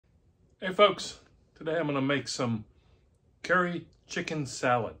Hey folks, today I'm going to make some curry chicken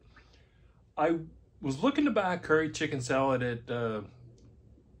salad. I was looking to buy a curry chicken salad at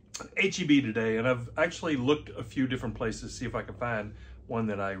H-E-B today, and I've actually looked a few different places to see if I can find one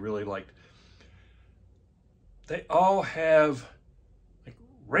that I really liked. They all have like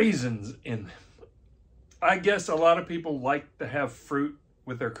raisins in them. I guess a lot of people like to have fruit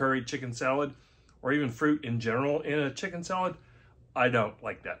with their curry chicken salad, or even fruit in general in a chicken salad. I don't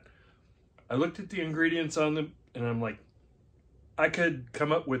like that. I looked at the ingredients on them and I'm like, I could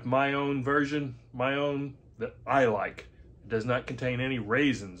come up with my own version, my own that I like. It does not contain any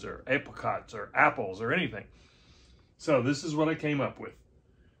raisins or apricots or apples or anything. So this is what I came up with.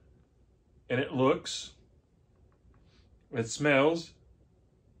 And it smells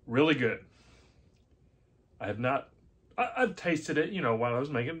really good. I've tasted it, while I was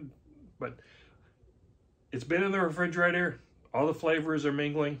making, but it's been in the refrigerator. All the flavors are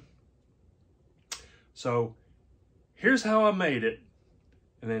mingling. So here's how I made it,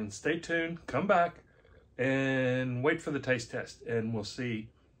 and then stay tuned, come back and wait for the taste test, and we'll see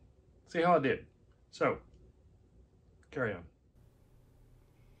how I did. So carry on.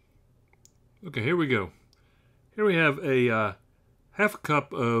 Okay, here we go. Here we have a half a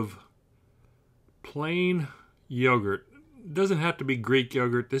cup of plain yogurt. It doesn't have to be Greek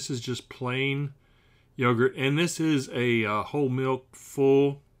yogurt. This is just plain yogurt, and this is a whole milk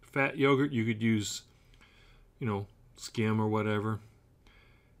full fat yogurt. You could use skim or whatever.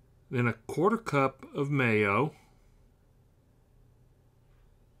 Then a quarter cup of mayo.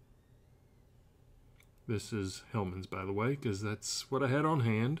 This is Hellmann's, by the way, because that's what I had on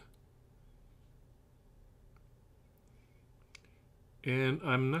hand. And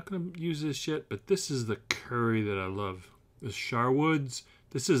I'm not going to use this yet, but this is the curry that I love. The Sharwood's.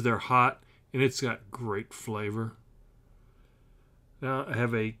 This is their hot, and it's got great flavor. Now I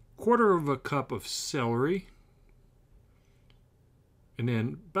have a quarter of a cup of celery. And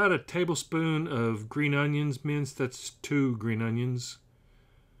then about a tablespoon of green onions minced. That's 2 green onions.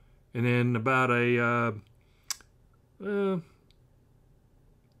 And then about a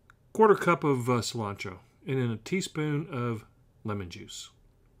quarter cup of cilantro. And then a teaspoon of lemon juice.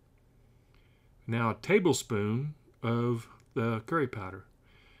 Now a tablespoon of the curry powder.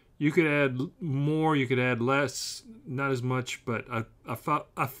 You could add more, you could add less, not as much, but I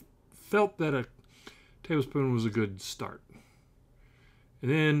felt that a tablespoon was a good start. And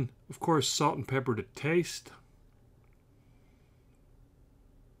then, of course, salt and pepper to taste.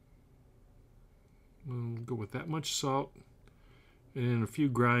 We'll go with that much salt. And a few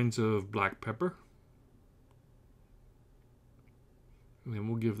grinds of black pepper. And then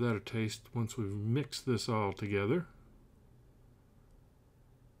we'll give that a taste once we've mixed this all together.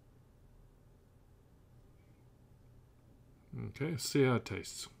 Okay, let's see how it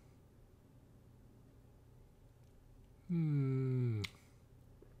tastes.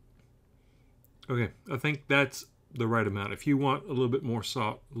 Okay, I think that's the right amount. If you want a little bit more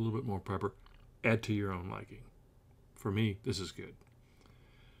salt, a little bit more pepper, add to your own liking. For me, this is good.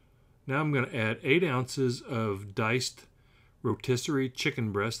 Now I'm going to add 8 ounces of diced rotisserie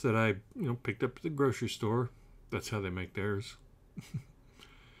chicken breast that I picked up at the grocery store. That's how they make theirs.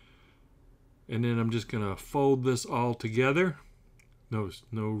 And then I'm just going to fold this all together. Notice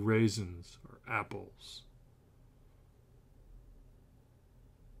no raisins or apples.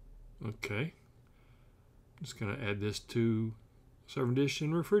 Okay. I'm just going to add this to a serving dish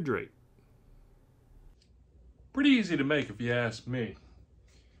and refrigerate. Pretty easy to make if you ask me.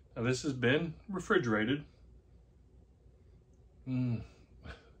 Now this has been refrigerated. I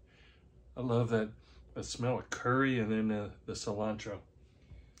love that smell of curry and then the cilantro.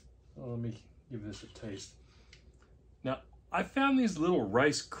 Well, let me give this a taste. Now, I found these little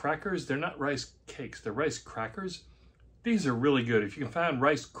rice crackers. They're not rice cakes, they're rice crackers. These are really good. If you can find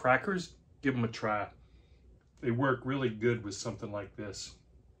rice crackers, give them a try. They work really good with something like this.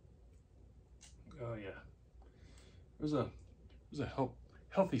 Oh yeah. It was a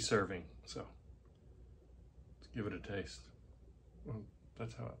healthy serving, so let's give it a taste. Well,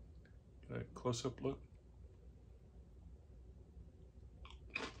 that's how get a close-up look.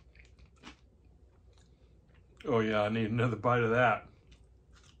 Oh yeah, I need another bite of that.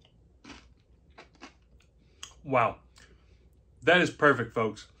 Wow. That is perfect,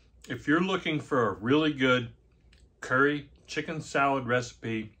 folks. If you're looking for a really good curry chicken salad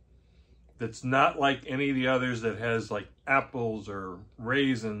recipe that's not like any of the others that has like apples or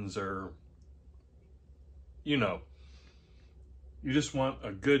raisins or, you just want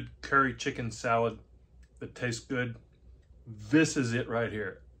a good curry chicken salad that tastes good, this is it right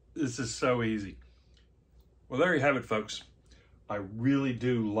here. This is so easy. Well, there you have it, folks. I really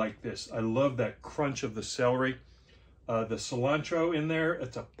do like this. I love that crunch of the celery. The cilantro in there,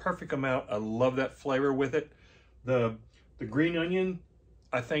 it's a perfect amount. I love that flavor with it. The green onion,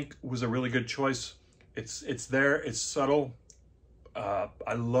 I think, was a really good choice. It's there, it's subtle.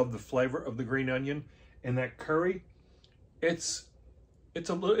 I love the flavor of the green onion. And that curry, it's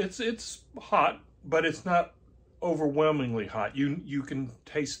hot, but it's not overwhelmingly hot. You can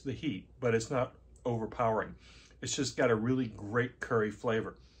taste the heat, but it's not overpowering. It's just got a really great curry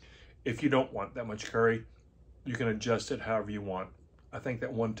flavor. If you don't want that much curry, you can adjust it however you want. I think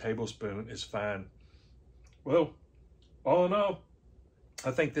that 1 tablespoon is fine. Well, all in all, I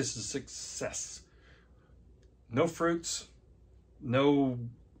think this is a success. No fruits, no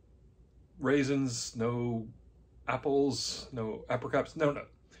raisins, no apples, no apricots, no.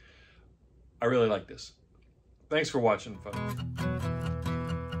 I really like this. Thanks for watching, folks.